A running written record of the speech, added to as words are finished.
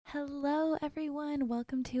Hello, everyone.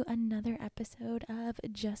 Welcome to another episode of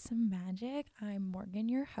Just Some Magic. I'm Morgan,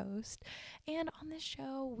 your host, and on this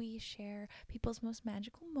show, we share people's most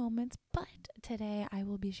magical moments. But today, I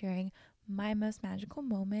will be sharing my most magical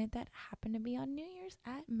moment that happened to be on New Year's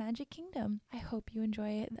at Magic Kingdom. I hope you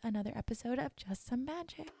enjoy another episode of Just Some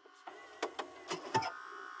Magic.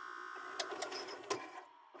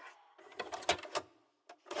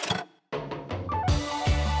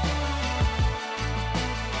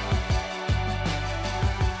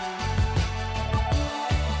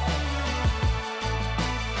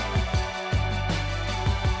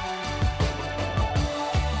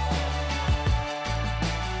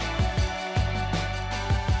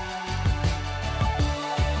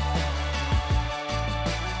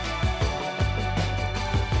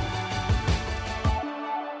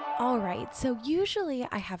 All right, so usually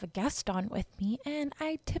I have a guest on with me, and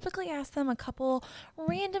I typically ask them a couple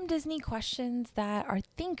random Disney questions that are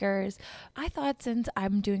thinkers. I thought since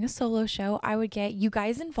I'm doing a solo show, I would get you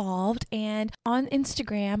guys involved, and on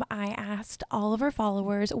Instagram, I asked all of our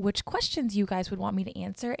followers which questions you guys would want me to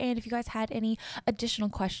answer, and if you guys had any additional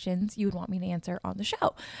questions you would want me to answer on the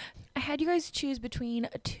show. I had you guys choose between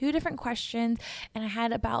two different questions, and I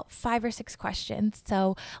had about 5 or 6 questions,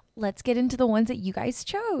 so let's get into the ones that you guys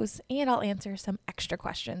chose, and I'll answer some extra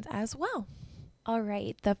questions as well. All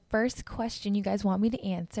right, the first question you guys want me to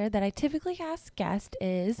answer that I typically ask guests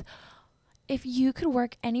is, if you could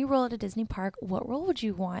work any role at a Disney park, what role would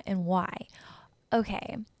you want and why?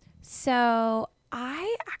 Okay, so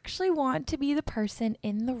I actually want to be the person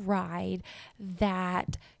in the ride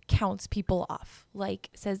that counts people off. Like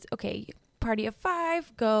says, okay, party of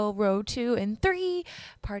 5, go row 2 and 3.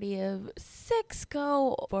 Party of 6,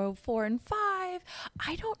 go row 4 and 5.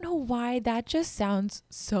 I don't know why that just sounds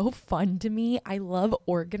so fun to me. I love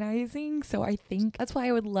organizing, so I think that's why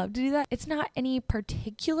I would love to do that. It's not any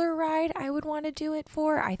particular ride I would want to do it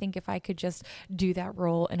for. I think if I could just do that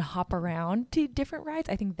role and hop around to different rides,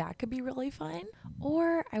 I think that could be really fun.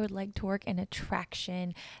 Or I would like to work an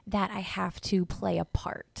attraction that I have to play a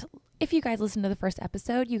part. If you guys listened to the first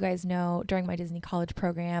episode, you guys know during my Disney college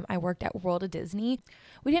program, I worked at World of Disney.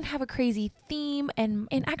 We didn't have a crazy theme, and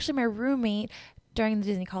actually my roommate during the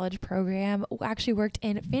Disney college program actually worked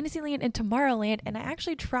in Fantasyland and Tomorrowland, and I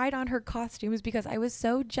actually tried on her costumes because I was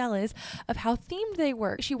so jealous of how themed they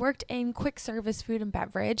were. She worked in quick service food and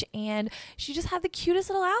beverage, and she just had the cutest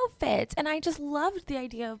little outfits, and I just loved the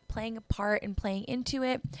idea of playing a part and playing into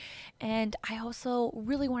it. And I also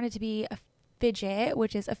really wanted to be a fidget,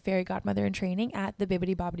 which is a fairy godmother in training at the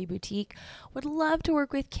Bibbidi Bobbidi Boutique. Would love to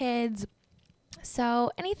work with kids.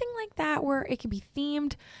 So anything like that where it can be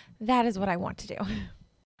themed, that is what I want to do.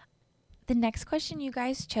 The next question you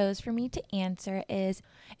guys chose for me to answer is,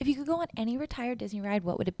 if you could go on any retired Disney ride,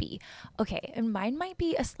 what would it be? Okay, and mine might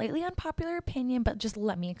be a slightly unpopular opinion, but just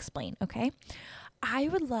let me explain, okay? I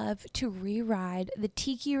would love to re-ride the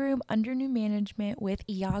Tiki Room under new management with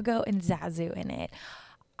Iago and Zazu in it.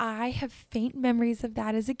 I have faint memories of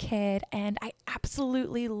that as a kid, and I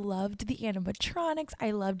absolutely loved the animatronics. I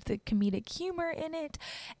loved the comedic humor in it,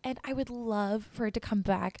 and I would love for it to come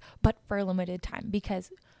back, but for a limited time, because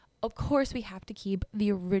of course we have to keep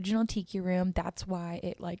the original Tiki Room. That's why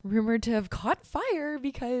it rumored to have caught fire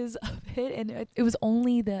because of it, and it was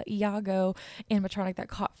only the Iago animatronic that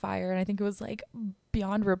caught fire, and I think it was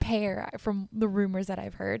beyond repair from the rumors that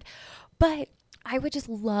I've heard. But I would just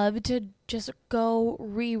love to just go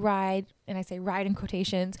re-ride, and I say ride in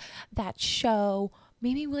quotations, that show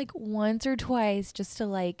maybe once or twice, just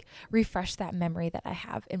to refresh that memory that I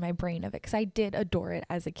have in my brain of it, because I did adore it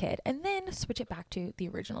as a kid, and then switch it back to the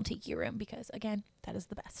original Tiki Room because, again, that is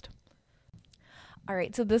the best. All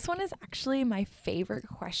right, so this one is actually my favorite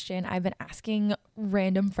question I've been asking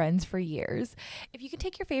random friends for years. If you could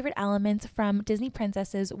take your favorite elements from Disney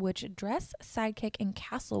princesses, which dress, sidekick, and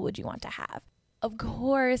castle would you want to have? Of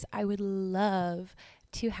course, I would love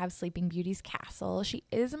to have Sleeping Beauty's castle. She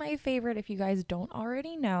is my favorite if you guys don't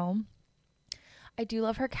already know. I do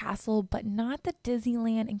love her castle, but not the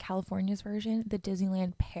Disneyland in California's version, the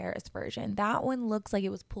Disneyland Paris version. That one looks like it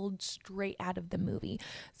was pulled straight out of the movie.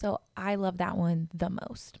 So I love that one the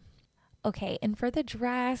most. Okay, and for the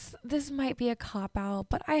dress, this might be a cop-out,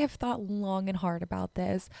 but I have thought long and hard about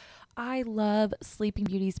this. I love Sleeping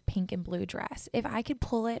Beauty's pink and blue dress. If I could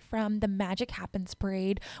pull it from the Magic Happens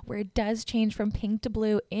parade, where it does change from pink to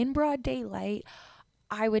blue in broad daylight,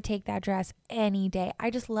 I would take that dress any day.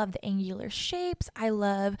 I just love the angular shapes. I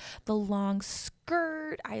love the long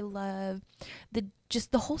skirt. I love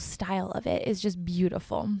the whole style of it is just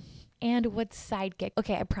beautiful. And what's sidekick?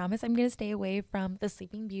 Okay, I promise I'm going to stay away from the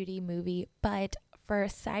Sleeping Beauty movie, but For a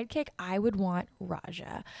sidekick, I would want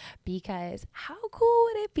Raja, because how cool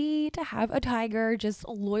would it be to have a tiger just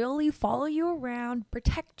loyally follow you around,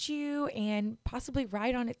 protect you, and possibly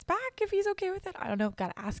ride on its back if he's okay with it? I don't know,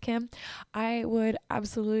 gotta ask him. I would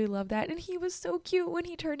absolutely love that. And he was so cute when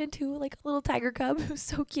he turned into like a little tiger cub. It was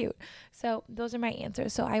so cute. So those are my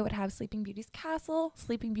answers. So I would have Sleeping Beauty's castle,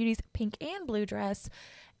 Sleeping Beauty's pink and blue dress,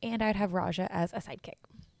 and I'd have Raja as a sidekick.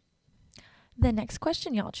 The next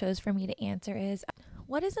question y'all chose for me to answer is,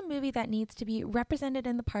 what is a movie that needs to be represented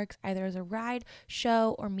in the parks either as a ride,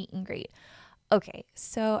 show, or meet and greet? Okay,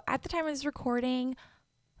 so at the time of this recording,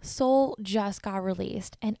 Soul just got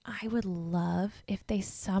released, and I would love if they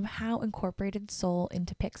somehow incorporated Soul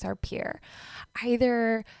into Pixar Pier.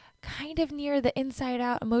 Either kind of near the Inside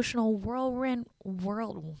Out emotional whirlwind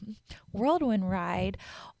ride,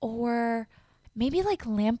 or maybe like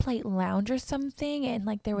Lamplight Lounge or something, and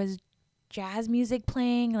like there was jazz music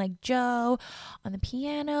playing, like Joe on the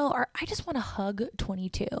piano, or I just want to hug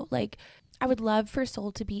 22. Like, I would love for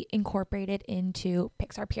Soul to be incorporated into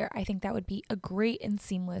Pixar Pier. I think that would be a great and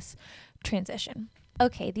seamless transition.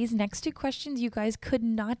 Okay, these next two questions you guys could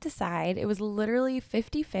not decide. It was literally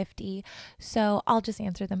 50-50, so I'll just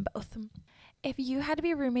answer them both. If you had to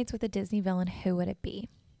be roommates with a Disney villain, who would it be?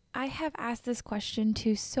 I have asked this question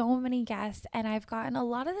to so many guests, and I've gotten a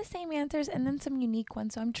lot of the same answers and then some unique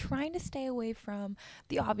ones. So I'm trying to stay away from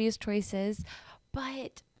the obvious choices.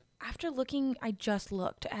 But after looking, I just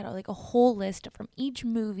looked at like a whole list from each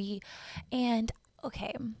movie. And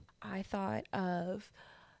okay, I thought of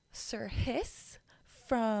Sir Hiss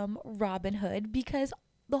from Robin Hood, because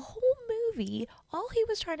the whole movie, all he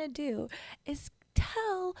was trying to do is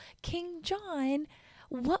tell King John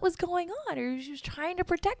what was going on, or he was trying to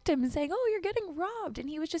protect him and saying, oh, you're getting robbed, and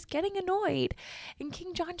he was just getting annoyed, and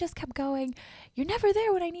King John just kept going, you're never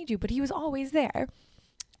there when I need you, but he was always there.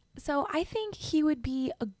 So I think he would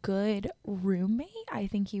be a good roommate. I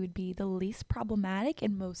think he would be the least problematic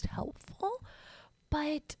and most helpful.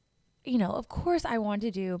 But you know, of course I want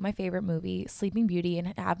to do my favorite movie, Sleeping Beauty,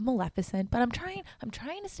 and have Maleficent, but I'm trying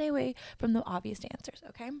to stay away from the obvious answers,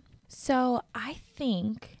 okay? So I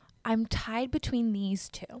think I'm tied between these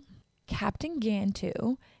two. Captain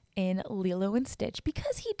Gantu in Lilo and Stitch,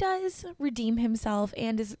 because he does redeem himself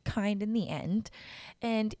and is kind in the end,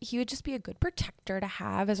 and he would just be a good protector to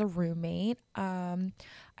have as a roommate.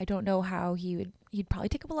 I don't know how he'd probably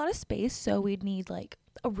take up a lot of space, so we'd need like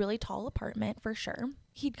a really tall apartment for sure.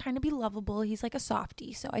 He'd kind of be lovable. He's like a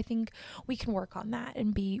softie, so I think we can work on that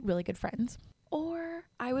and be really good friends. Or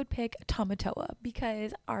I would pick Tamatoa,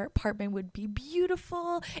 because our apartment would be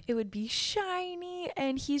beautiful, it would be shiny,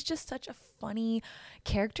 and he's just such a funny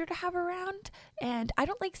character to have around, and I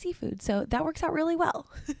don't like seafood, so that works out really well.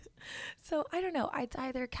 So I don't know, it's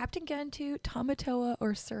either Captain Gantu, Tamatoa,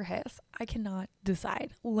 or Sir Hiss. I cannot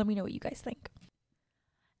decide. Let me know what you guys think.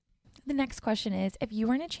 The next question is, if you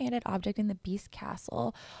were an enchanted object in the Beast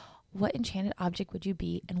Castle, what enchanted object would you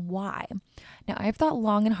be and why? Now, I've thought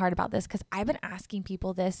long and hard about this, because I've been asking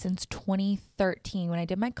people this since 2013 when I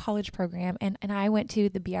did my college program, and I went to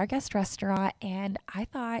the Be Our Guest restaurant, and I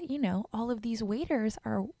thought, you know, all of these waiters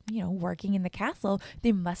are, you know, working in the castle.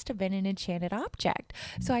 They must have been an enchanted object.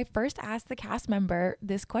 So I first asked the cast member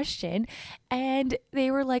this question, and they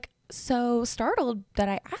were like, so startled that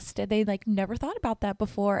I asked it. They like never thought about that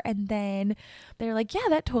before. And then they're like, yeah,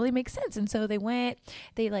 that totally makes sense. And so they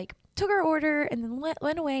like took our order and then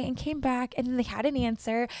went away and came back, and then they had an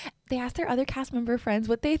answer. They asked their other cast member friends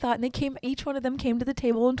what they thought, and each one of them came to the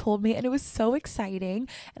table and told me, and it was so exciting,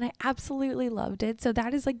 and I absolutely loved it. So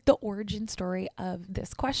that is like the origin story of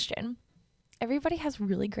this question. Everybody has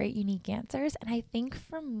really great, unique answers. And I think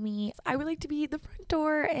for me, I would like to be the front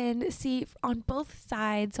door and see on both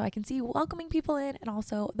sides, so I can see welcoming people in and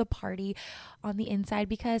also the party on the inside,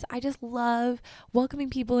 because I just love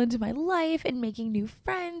welcoming people into my life and making new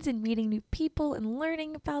friends and meeting new people and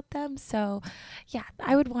learning about them. So yeah,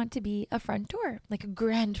 I would want to be a front door, like a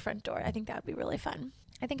grand front door. I think that would be really fun.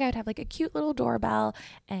 I think I would have like a cute little doorbell,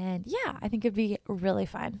 and yeah, I think it'd be really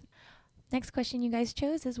fun. Next question you guys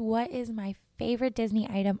chose is, what is my favorite Disney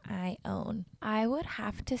item I own? I would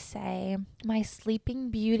have to say my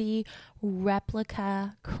Sleeping Beauty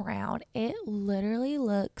replica crown. It literally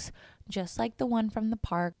looks just like the one from the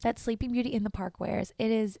park that Sleeping Beauty in the park wears.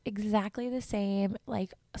 It is exactly the same,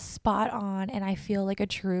 like spot on, and I feel like a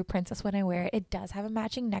true princess when I wear it. It does have a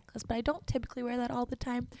matching necklace, but I don't typically wear that all the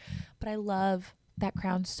time. But I love that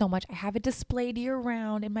crown so much. I have it displayed year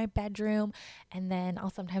round in my bedroom, and then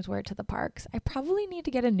I'll sometimes wear it to the parks. I probably need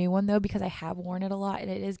to get a new one though, because I have worn it a lot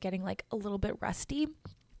and it is getting like a little bit rusty.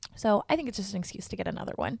 So I think it's just an excuse to get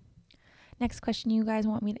another one. Next question you guys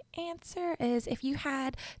want me to answer is, if you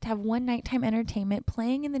had to have one nighttime entertainment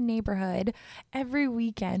playing in the neighborhood every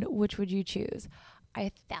weekend, which would you choose?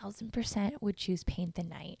 I 1,000% would choose Paint the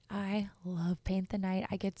Night. I love Paint the Night.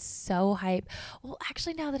 I get so hype. Well,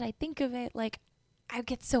 actually, now that I think of it, like, I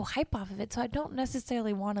get so hype off of it. So I don't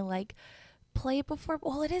necessarily want to like play it before.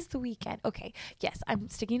 Well, it is the weekend. Okay. Yes, I'm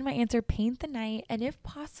sticking to my answer. Paint the Night. And if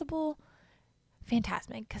possible,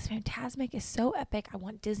 Fantasmic, because Fantasmic is so epic. I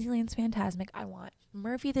want Disneyland's Fantasmic. I want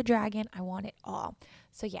Murphy the Dragon. I want it all.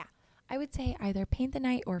 So yeah, I would say either Paint the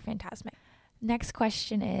Night or Fantasmic. Next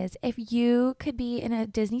question is, if you could be in a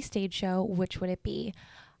Disney stage show, which would it be?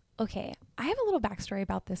 Okay, I have a little backstory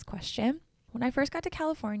about this question. When I first got to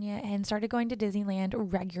California and started going to Disneyland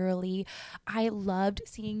regularly, I loved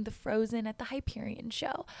seeing the Frozen at the Hyperion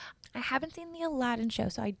show. I haven't seen the Aladdin show,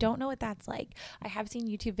 so I don't know what that's like. I have seen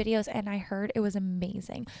YouTube videos and I heard it was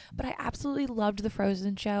amazing, but I absolutely loved the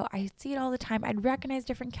Frozen show. I see it all the time. I'd recognize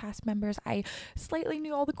different cast members. I slightly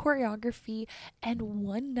knew all the choreography, and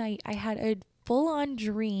one night I had a full-on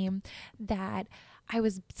dream that I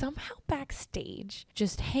was somehow backstage,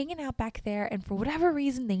 just hanging out back there, and for whatever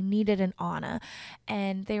reason, they needed an Anna.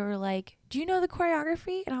 And they were like, do you know the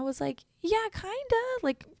choreography? And I was like, yeah,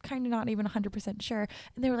 kinda not even 100% sure.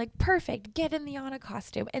 And they were like, perfect, get in the Anna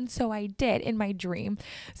costume. And so I did in my dream.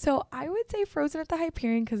 So I would say Frozen at the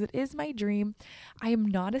Hyperion because it is my dream. I am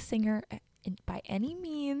not a singer by any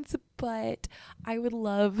means, but I would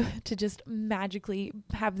love to just magically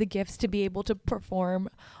have the gifts to be able to perform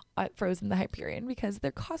at Frozen the Hyperion because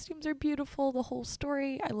their costumes are beautiful, the whole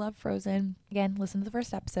story. I love Frozen. Again, listen to the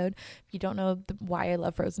first episode if you don't know why I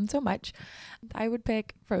love Frozen so much. I would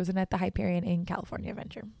pick Frozen at the Hyperion in California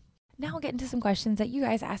Adventure. Now we'll get into some questions that you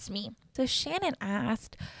guys asked me. So Shannon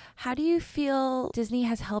asked, how do you feel Disney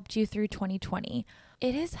has helped you through 2020?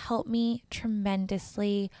 It has helped me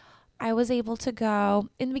tremendously. I was able to go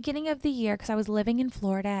in the beginning of the year because I was living in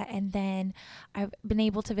Florida, and then I've been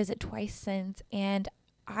able to visit twice since, and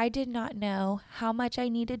I did not know how much I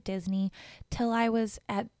needed Disney till I was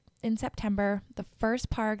in September, the first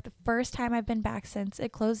park, the first time I've been back since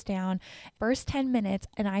it closed down, first 10 minutes,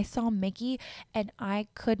 and I saw Mickey, and I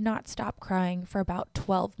could not stop crying for about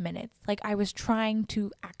 12 minutes. Like, I was trying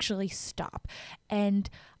to actually stop, and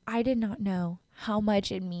I did not know how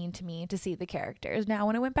much it meant to me to see the characters. Now,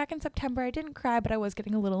 when I went back in September, I didn't cry, but I was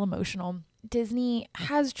getting a little emotional. Disney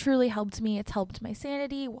has truly helped me. It's helped my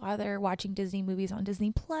sanity, whether watching Disney movies on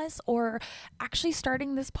Disney Plus or actually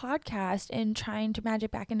starting this podcast and trying to magic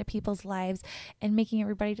back into people's lives and making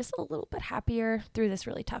everybody just a little bit happier through this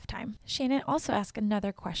really tough time. Shannon also asked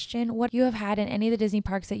another question. What you have had in any of the Disney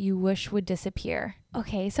parks that you wish would disappear?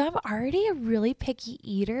 Okay, so I'm already a really picky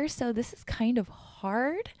eater, so this is kind of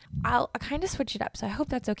hard. I'll kind of switch it up, so I hope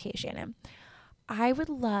that's okay, Shannon. I would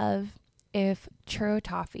love if churro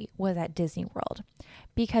toffee was at Disney World,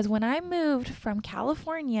 because when I moved from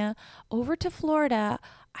California over to Florida,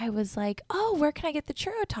 I was like, oh, where can I get the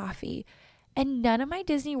churro toffee? And none of my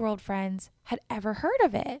Disney World friends had ever heard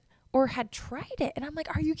of it or had tried it. And I'm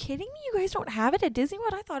like, are you kidding me? You guys don't have it at Disney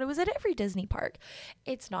World? I thought it was at every Disney park.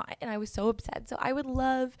 It's not. And I was so upset. So I would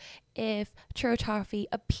love if churro toffee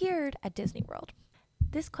appeared at Disney World.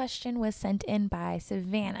 This question was sent in by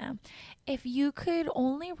Savannah. If you could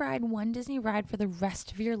only ride one Disney ride for the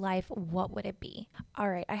rest of your life, what would it be? All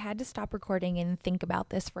right, I had to stop recording and think about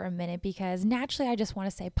this for a minute because naturally I just want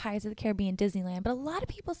to say Pirates of the Caribbean, Disneyland, but a lot of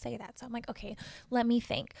people say that. So I'm like, okay, let me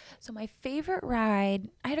think. So my favorite ride,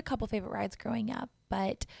 I had a couple favorite rides growing up,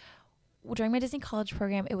 but during my Disney College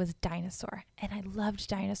program, it was Dinosaur, and I loved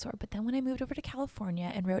Dinosaur. But then when I moved over to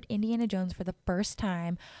California and rode Indiana Jones for the first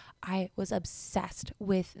time, I was obsessed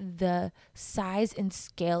with the size and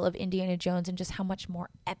scale of Indiana Jones and just how much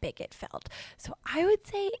more epic it felt. So I would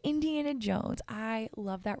say Indiana Jones. I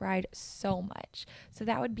love that ride so much. So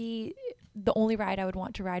that would be the only ride I would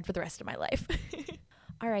want to ride for the rest of my life.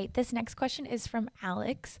 All right, this next question is from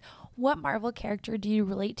Alex. What Marvel character do you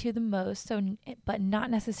relate to the most, but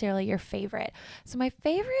not necessarily your favorite? So my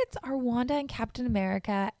favorites are Wanda and Captain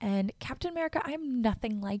America. And Captain America, I'm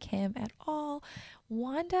nothing like him at all.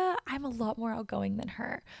 Wanda, I'm a lot more outgoing than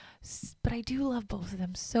her. But I do love both of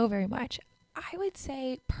them so very much. I would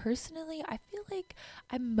say personally, I feel like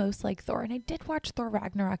I'm most like Thor, and I did watch Thor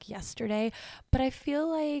Ragnarok yesterday, but I feel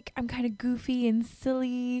like I'm kind of goofy and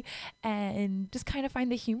silly and just kind of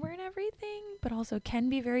find the humor in everything, but also can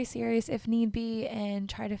be very serious if need be and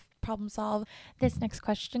try to problem solve. This next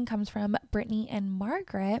question comes from Brittany and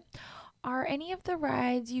Margaret. Are any of the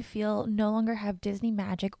rides you feel no longer have Disney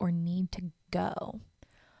magic or need to go?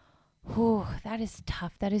 Whew, that is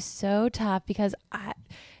tough. That is so tough because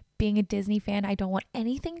being a Disney fan, I don't want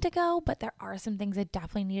anything to go, but there are some things that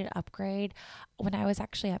definitely need an upgrade. When I was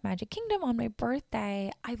actually at Magic Kingdom on my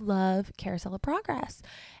birthday, I love Carousel of Progress.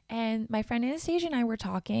 And my friend Anastasia and I were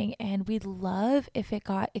talking, and we'd love if it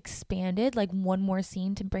got expanded, like one more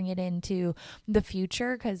scene to bring it into the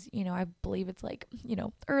future. Because, I believe it's like,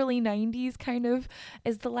 early 90s kind of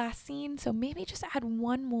is the last scene. So maybe just add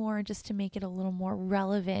one more just to make it a little more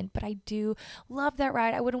relevant. But I do love that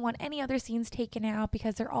ride. I wouldn't want any other scenes taken out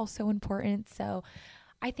because they're all so important. So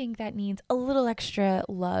I think that needs a little extra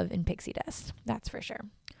love in Pixie Dust. That's for sure.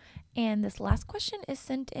 And this last question is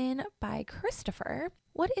sent in by Christopher.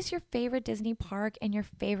 What is your favorite Disney park and your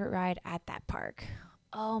favorite ride at that park?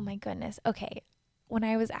 Oh my goodness. Okay. When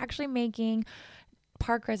I was actually making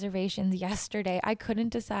park reservations yesterday, I couldn't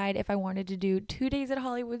decide if I wanted to do 2 days at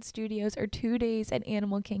Hollywood Studios or 2 days at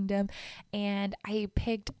Animal Kingdom. And I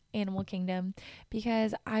picked Animal Kingdom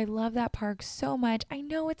because I love that park so much. I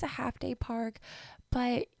know it's a half-day park,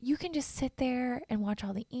 but you can just sit there and watch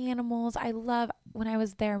all the animals. When I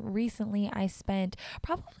was there recently, I spent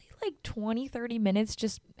probably like 20-30 minutes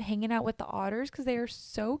just hanging out with the otters because they are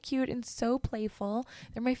so cute and so playful.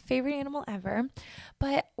 They're my favorite animal ever.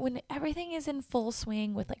 But when everything is in full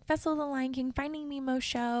swing with like Festival of the Lion King, Finding Nemo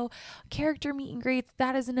show, character meet and greets,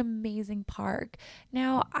 that is an amazing park.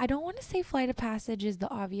 Now, I don't want to say Flight of Passage is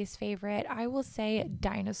the obvious favorite. I will say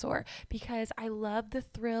Dinosaur because I love the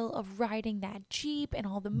thrill of riding that Jeep and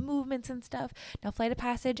all the movements and stuff. Now, Flight of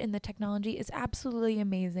Passage and the technology is absolutely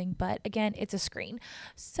amazing, but again, it's a screen.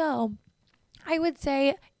 So I would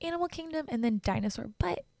say Animal Kingdom and then Dinosaur.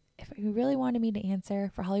 But if you really wanted me to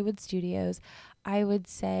answer for Hollywood Studios, I would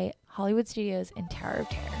say Hollywood Studios and Tower of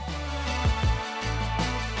Terror.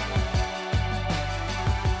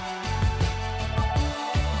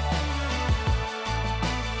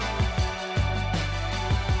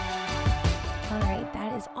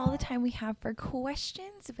 All the time we have for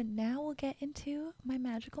questions, but now we'll get into my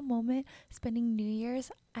magical moment spending New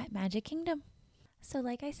Year's at Magic Kingdom. So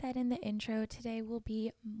like I said in the intro, today will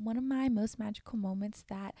be one of my most magical moments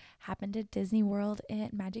that happened at Disney World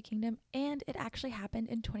at Magic Kingdom, and it actually happened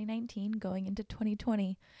in 2019 going into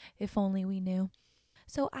 2020, if only we knew.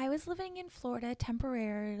 So I was living in Florida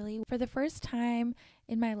temporarily. For the first time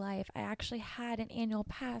in my life, I actually had an annual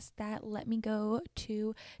pass that let me go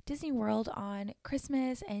to Disney World on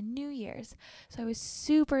Christmas and New Year's. So I was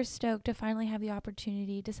super stoked to finally have the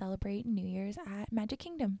opportunity to celebrate New Year's at Magic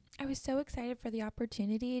Kingdom. I was so excited for the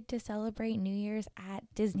opportunity to celebrate New Year's at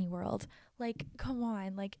Disney World. Like, come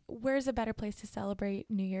on, like, where's a better place to celebrate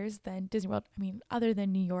New Year's than Disney World? I mean, other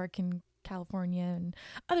than New York and California and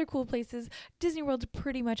other cool places, Disney World's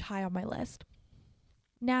pretty much high on my list.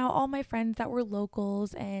 Now, all my friends that were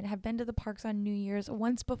locals and have been to the parks on New Year's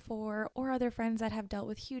once before, or other friends that have dealt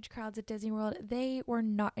with huge crowds at Disney World, they were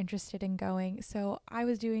not interested in going, so I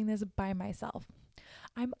was doing this by myself.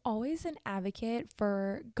 I'm always an advocate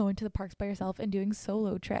for going to the parks by yourself and doing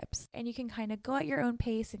solo trips. And you can kind of go at your own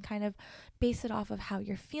pace and kind of base it off of how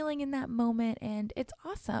you're feeling in that moment, and it's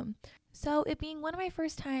awesome. So it being one of my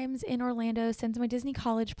first times in Orlando since my Disney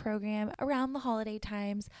College program around the holiday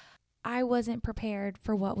times, I wasn't prepared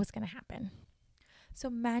for what was going to happen. So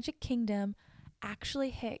Magic Kingdom actually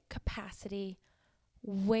hit capacity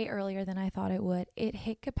way earlier than I thought it would. It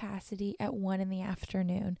hit capacity at 1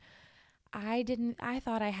 p.m. I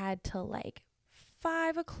thought I had till like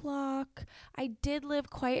 5 o'clock. I did live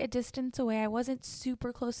quite a distance away. I wasn't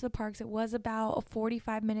super close to the parks. It was about a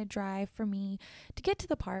 45-minute drive for me to get to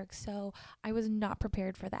the park, so I was not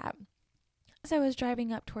prepared for that. As I was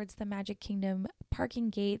driving up towards the Magic Kingdom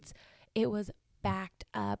parking gates, it was backed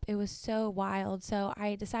up. It was so wild. So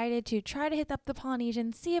I decided to try to hit up the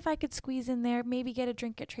Polynesian, see if I could squeeze in there, maybe get a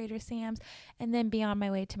drink at Trader Sam's, and then be on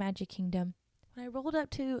my way to Magic Kingdom. When I rolled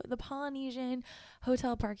up to the Polynesian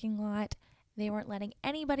hotel parking lot, they weren't letting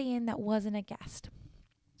anybody in that wasn't a guest.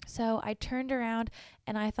 So I turned around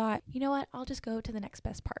and I thought, you know what? I'll just go to the next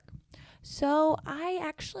best park. So I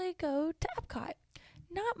actually go to Epcot.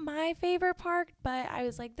 Not my favorite park, but I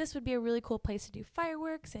was like, this would be a really cool place to do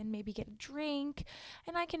fireworks and maybe get a drink,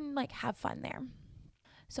 and I can like have fun there.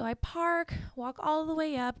 So I park, walk all the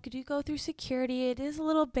way up, do go through security. It is a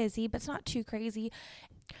little busy, but it's not too crazy.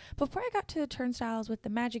 Before I got to the turnstiles with the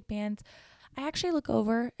magic bands, I actually look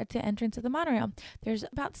over at the entrance of the monorail. There's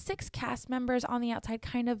about 6 cast members on the outside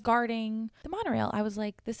kind of guarding the monorail. I was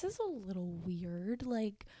like, this is a little weird.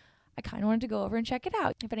 Like, I kind of wanted to go over and check it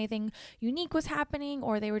out. If anything unique was happening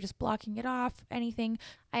or they were just blocking it off, anything,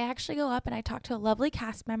 I actually go up and I talked to a lovely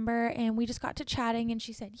cast member and we just got to chatting and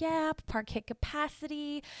she said, yeah, park hit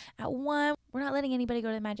capacity at 1. We're not letting anybody go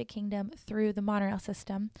to the Magic Kingdom through the monorail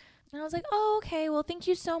system. And I was like, oh, okay, well, thank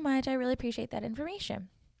you so much. I really appreciate that information.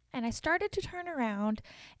 And I started to turn around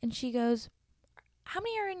and she goes, how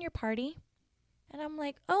many are in your party? And I'm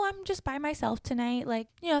like, oh, I'm just by myself tonight. Like,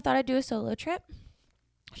 thought I'd do a solo trip.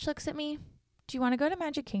 She looks at me, do you want to go to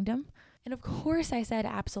Magic Kingdom? And of course I said,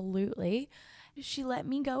 absolutely. She let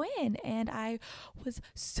me go in and I was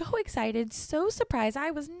so excited, so surprised. I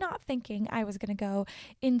was not thinking I was going to go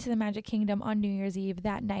into the Magic Kingdom on New Year's Eve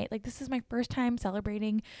that night. Like, this is my first time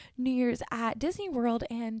celebrating New Year's at Disney World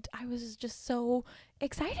and I was just so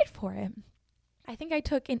excited for it. I think I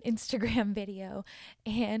took an Instagram video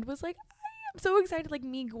and was like, I'm so excited, like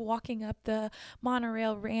me walking up the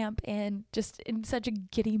monorail ramp and just in such a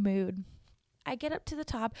giddy mood. I get up to the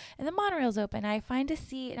top and the monorail's open. I find a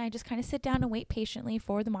seat and I just kind of sit down and wait patiently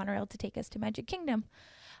for the monorail to take us to Magic Kingdom.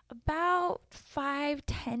 About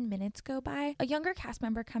 5-10 minutes go by. A younger cast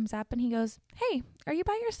member comes up and he goes, hey, are you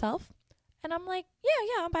by yourself? And I'm like,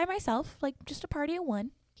 yeah, I'm by myself, like just a party of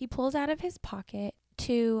 1. He pulls out of his pocket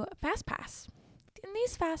 2 Fast Pass. And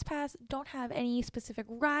these Fast Pass don't have any specific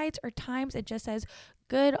rides or times. It just says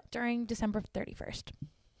good during December 31st.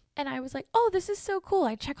 And I was like, oh, this is so cool.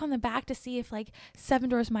 I check on the back to see if like Seven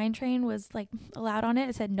Dwarfs Mine Train was like allowed on it.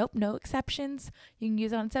 It said, nope, no exceptions. You can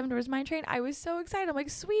use it on Seven Dwarfs Mine Train. I was so excited. I'm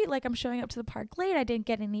like, sweet. Like, I'm showing up to the park late. I didn't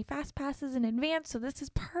get any Fast Passes in advance. So this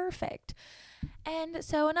is perfect. And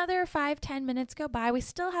so another 5-10 minutes go by. We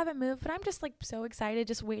still haven't moved, but I'm just like so excited,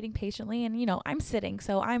 just waiting patiently. And, I'm sitting,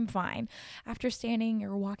 so I'm fine. After standing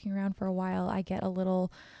or walking around for a while, I get a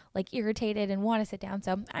little like irritated and want to sit down.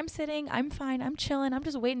 So I'm sitting, I'm fine, I'm chilling. I'm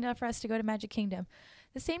just waiting for us to go to Magic Kingdom.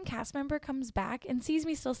 The same cast member comes back and sees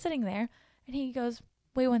me still sitting there. And he goes,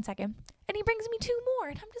 wait 1 second. And he brings me 2 more.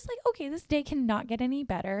 And I'm just like, okay, this day cannot get any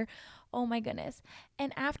better. Oh my goodness.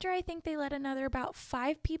 And after I think they let another about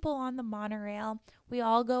 5 people on the monorail, we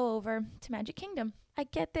all go over to Magic Kingdom. I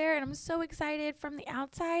get there and I'm so excited. From the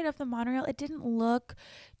outside of the monorail, it didn't look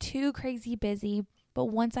too crazy busy. But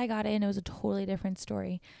once I got in, it was a totally different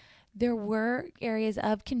story. There were areas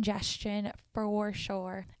of congestion for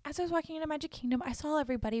sure. As I was walking into Magic Kingdom, I saw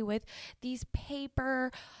everybody with these paper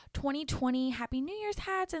 2020 Happy New Year's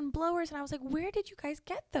hats and blowers. And I was like, where did you guys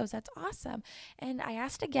get those? That's awesome. And I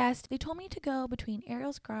asked a guest. They told me to go between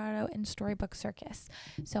Ariel's Grotto and Storybook Circus.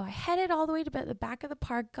 So I headed all the way to the back of the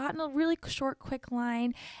park, got in a really short, quick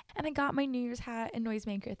line, and I got my New Year's hat and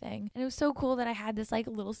noisemaker thing. And it was so cool that I had this like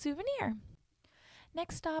little souvenir.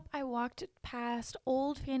 Next stop, I walked past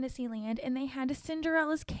Old Fantasyland and they had a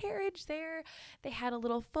Cinderella's carriage there. They had a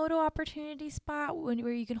little photo opportunity spot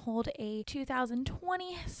where you can hold a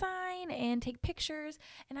 2020 sign and take pictures.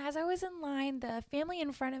 And as I was in line, the family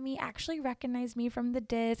in front of me actually recognized me from the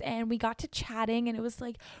Diz and we got to chatting and it was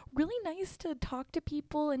like really nice to talk to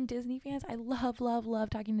people and Disney fans. I love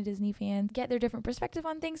talking to Disney fans, get their different perspective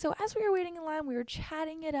on things. So as we were waiting in line, we were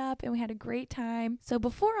chatting it up and we had a great time. So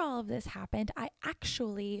before all of this happened, I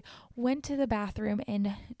actually went to the bathroom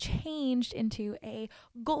and changed into a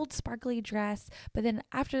gold sparkly dress. But then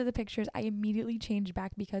after the pictures, I immediately changed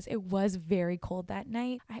back because it was very cold that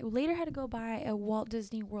night. I later had to go buy a Walt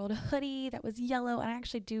Disney World hoodie that was yellow, and I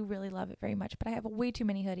actually do really love it very much, but I have way too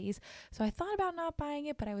many hoodies. So I thought about not buying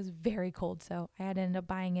it, but I was very cold, so I had to end up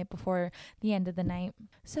buying it before the end of the night.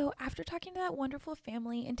 So after talking to that wonderful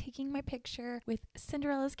family and taking my picture with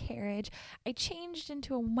Cinderella's carriage, I changed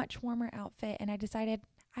into a much warmer outfit and I decided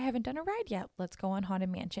I haven't done a ride yet. Let's go on Haunted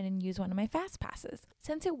Mansion and use one of my fast passes.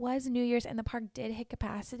 Since it was New Year's and the park did hit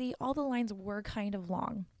capacity, all the lines were kind of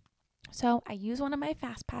long. So I use one of my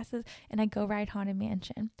fast passes and I go ride Haunted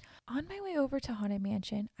Mansion. On my way over to Haunted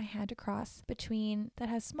Mansion, I had to cross between that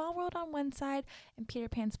has Small World on one side and Peter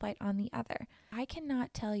Pan's Flight on the other. I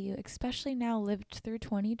cannot tell you, especially now lived through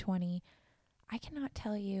 2020, I cannot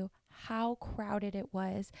tell you how crowded it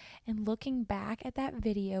was. And looking back at that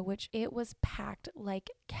video, which it was packed like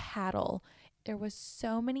cattle, there was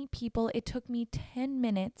so many people. It took me 10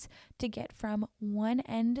 minutes to get from one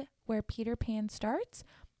end where Peter Pan starts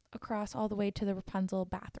across all the way to the Rapunzel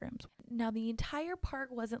bathrooms. Now, the entire park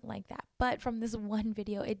wasn't like that, but from this one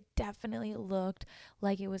video, it definitely looked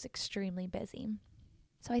like it was extremely busy.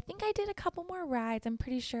 So I think I did a couple more rides. I'm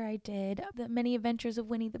pretty sure I did the Many Adventures of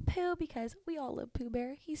Winnie the Pooh because we all love Pooh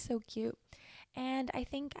Bear. He's so cute. And I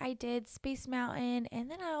think I did Space Mountain,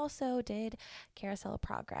 and then I also did Carousel of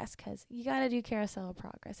Progress because you got to do Carousel of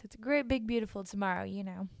Progress. It's a great, big, beautiful tomorrow, you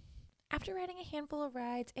know. After riding a handful of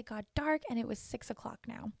rides, it got dark and it was 6 o'clock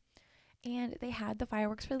now. and they had the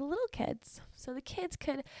fireworks for the little kids. So the kids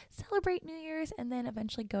could celebrate New Year's and then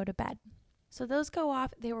eventually go to bed. So those go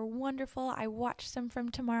off. They were wonderful. I watched them from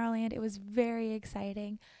Tomorrowland. It was very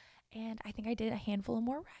exciting. And I think I did a handful of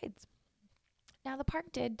more rides. Now, the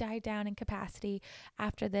park did die down in capacity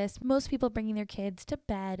after this, most people bringing their kids to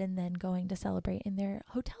bed and then going to celebrate in their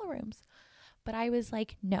hotel rooms. But I was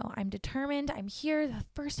like, no, I'm determined. I'm here. The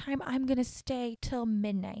first time I'm going to stay till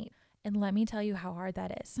midnight. And let me tell you how hard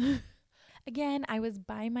that is. Again, I was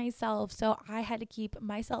by myself, so I had to keep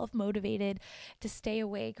myself motivated to stay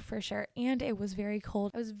awake for sure. And it was very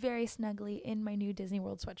cold. I was very snugly in my new Disney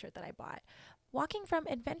World sweatshirt that I bought. Walking from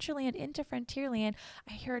Adventureland into Frontierland,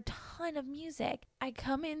 I hear a ton of music. I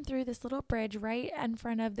come in through this little bridge right in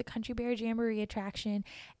front of the Country Bear Jamboree attraction,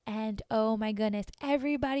 and oh my goodness,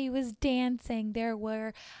 everybody was dancing.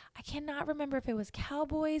 I cannot remember if it was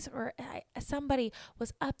cowboys or somebody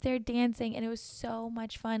was up there dancing, and it was so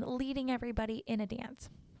much fun leading everybody in a dance.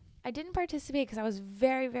 I didn't participate because I was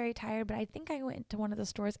very, very tired, but I think I went to one of the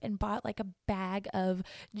stores and bought like a bag of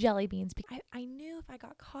jelly beans. I knew if I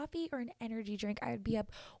got coffee or an energy drink, I would be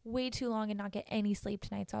up way too long and not get any sleep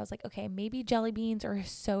tonight. So I was like, okay, maybe jelly beans or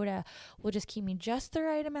soda will just keep me just the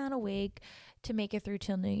right amount awake to make it through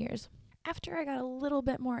till New Year's. After I got a little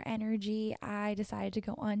bit more energy, I decided to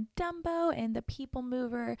go on Dumbo and the People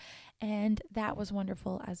Mover, and that was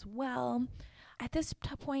wonderful as well. At this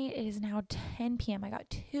point, it is now 10 p.m. I got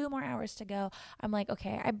 2 more hours to go. I'm like,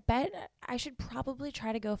 okay, I bet I should probably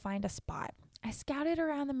try to go find a spot. I scouted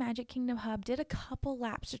around the Magic Kingdom hub, did a couple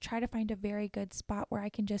laps to try to find a very good spot where I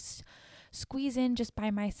can just squeeze in just by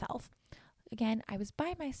myself. Again, I was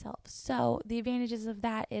by myself. So the advantages of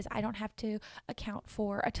that is I don't have to account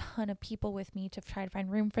for a ton of people with me to try to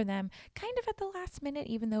find room for them kind of at the last minute,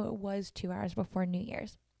 even though it was 2 hours before New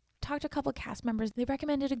Year's. Talked to a couple cast members. They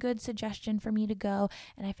recommended a good suggestion for me to go,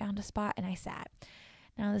 and I found a spot and I sat.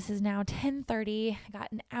 Now this is now 10:30. I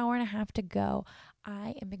got an hour and a half to go.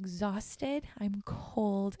 I am exhausted, I'm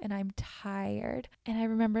cold, and I'm tired. And I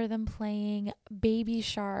remember them playing Baby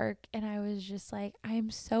Shark, and I was just like, I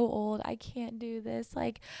am so old. I can't do this.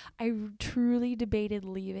 Like, I truly debated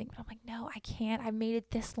leaving, but I'm like, no, I can't. I've made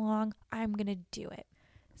it this long. I'm going to do it.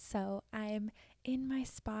 So I'm in my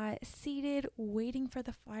spot, seated, waiting for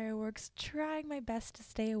the fireworks, trying my best to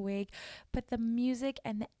stay awake. But the music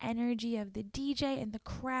and the energy of the DJ and the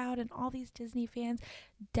crowd and all these Disney fans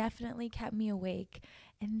definitely kept me awake.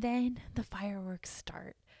 And then the fireworks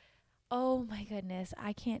start. Oh my goodness,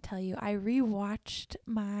 I can't tell you. I rewatched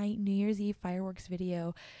my New Year's Eve fireworks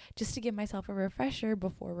video just to give myself a refresher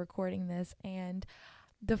before recording this, and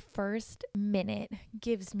the first minute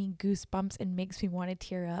gives me goosebumps and makes me want to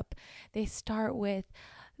tear up. They start with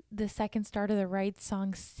the second start of the right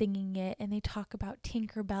song singing it, and they talk about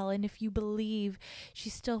Tinkerbell, and if you believe,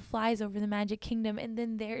 she still flies over the Magic Kingdom, and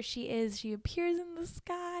then there she is. She appears in the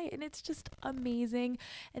sky, and it's just amazing.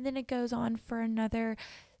 And then it goes on for another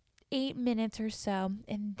 8 minutes or so,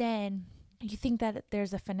 and then you think that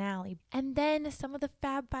there's a finale. And then some of the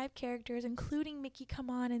Fab Five characters, including Mickey, come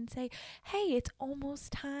on and say, hey, it's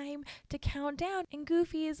almost time to count down. And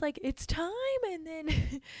Goofy is like, it's time. And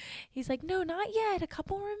then he's like, no, not yet. A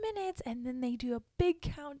couple more minutes. And then they do a big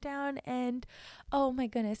countdown. And oh my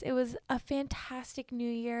goodness, it was a fantastic New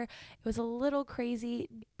Year. It was a little crazy.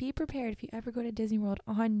 Be prepared if you ever go to Disney World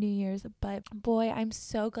on New Year's. But boy, I'm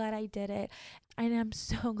so glad I did it. And I'm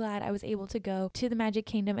so glad I was able to go to the Magic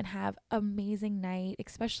Kingdom and have an amazing night,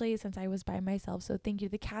 especially since I was by myself. So thank you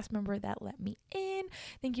to the cast member that let me in.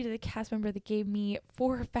 Thank you to the cast member that gave me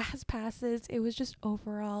 4 fast passes. It was just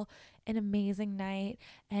overall an amazing night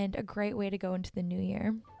and a great way to go into the new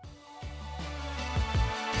year.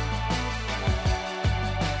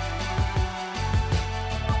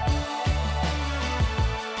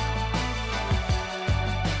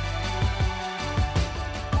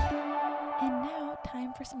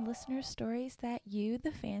 For some listener stories that you,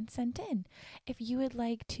 the fans, sent in. If you would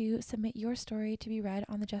like to submit your story to be read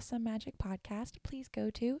on the Just Some Magic podcast, please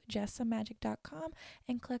go to justsomemagic.com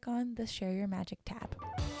and click on the Share Your Magic tab.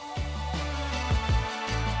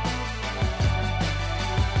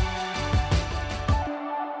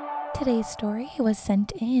 Today's story was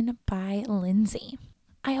sent in by Lindsay.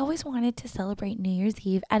 I always wanted to celebrate New Year's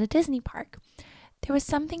Eve at a Disney park. There was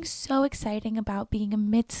something so exciting about being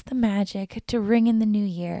amidst the magic to ring in the new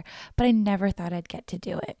year, but I never thought I'd get to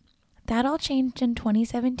do it. That all changed in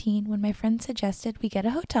 2017 when my friend suggested we get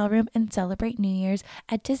a hotel room and celebrate New Year's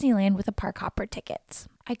at Disneyland with the park hopper tickets.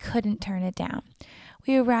 I couldn't turn it down.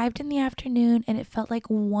 We arrived in the afternoon and it felt like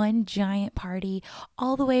one giant party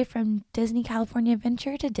all the way from Disney California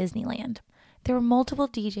Adventure to Disneyland. There were multiple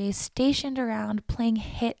DJs stationed around playing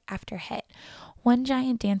hit after hit. One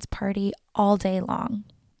giant dance party all day long.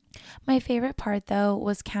 My favorite part, though,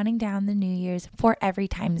 was counting down the New Year's for every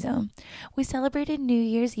time zone. We celebrated New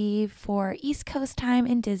Year's Eve for East Coast time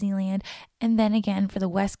in Disneyland and then again for the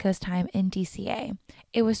West Coast time in DCA.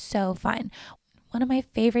 It was so fun. One of my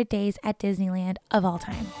favorite days at Disneyland of all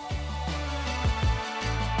time.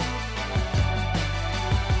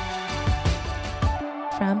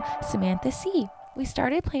 From Samantha C. We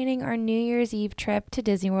started planning our New Year's Eve trip to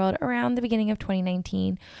Disney World around the beginning of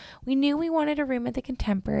 2019. We knew we wanted a room at the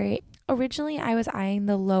Contemporary. Originally, I was eyeing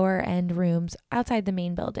the lower end rooms outside the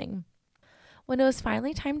main building. When it was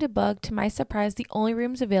finally time to book, to my surprise, the only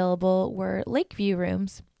rooms available were Lakeview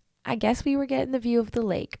rooms. I guess we were getting the view of the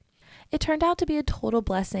lake. It turned out to be a total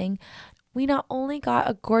blessing. We not only got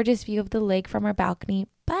a gorgeous view of the lake from our balcony,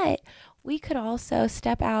 but we could also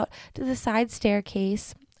step out to the side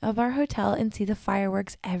staircase of our hotel and see the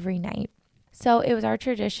fireworks every night. So it was our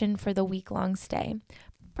tradition for the week-long stay.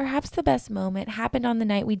 Perhaps the best moment happened on the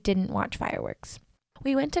night we didn't watch fireworks.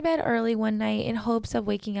 We went to bed early one night in hopes of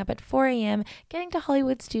waking up at 4 a.m., getting to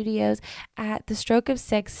Hollywood Studios at the stroke of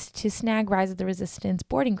 6 to snag Rise of the Resistance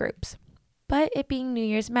boarding groups. But it being New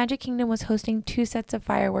Year's, Magic Kingdom was hosting 2 sets of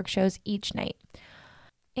fireworks shows each night.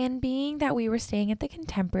 And being that we were staying at the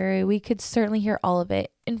Contemporary, we could certainly hear all of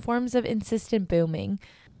it in forms of insistent booming.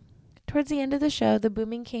 Towards the end of the show, the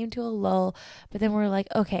booming came to a lull, but then we were like,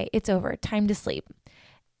 okay, it's over, time to sleep.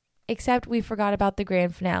 Except we forgot about the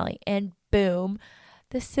grand finale, and boom,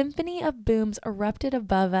 the symphony of booms erupted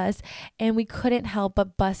above us, and we couldn't help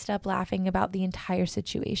but bust up laughing about the entire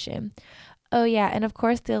situation. Oh yeah, and of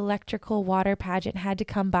course the electrical water pageant had to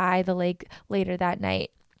come by the lake later that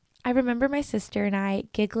night. I remember my sister and I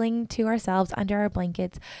giggling to ourselves under our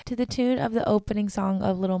blankets to the tune of the opening song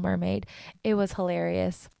of Little Mermaid. It was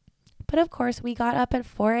hilarious. But of course, we got up at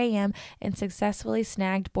 4 a.m. and successfully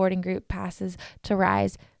snagged boarding group passes to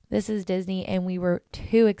Rise. This is Disney, and we were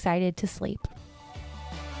too excited to sleep.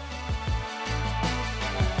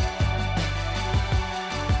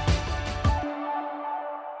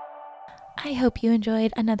 I hope you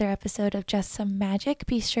enjoyed another episode of Just Some Magic.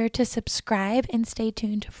 Be sure to subscribe and stay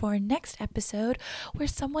tuned for next episode where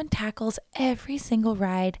someone tackles every single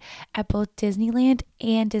ride at both Disneyland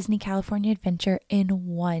and Disney California Adventure in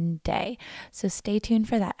one day. So stay tuned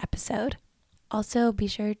for that episode. Also, be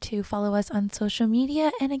sure to follow us on social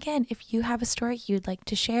media. And again, if you have a story you'd like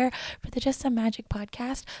to share for the Just Some Magic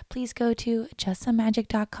podcast, please go to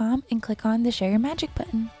justsomemagic.com and click on the Share Your Magic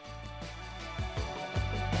button.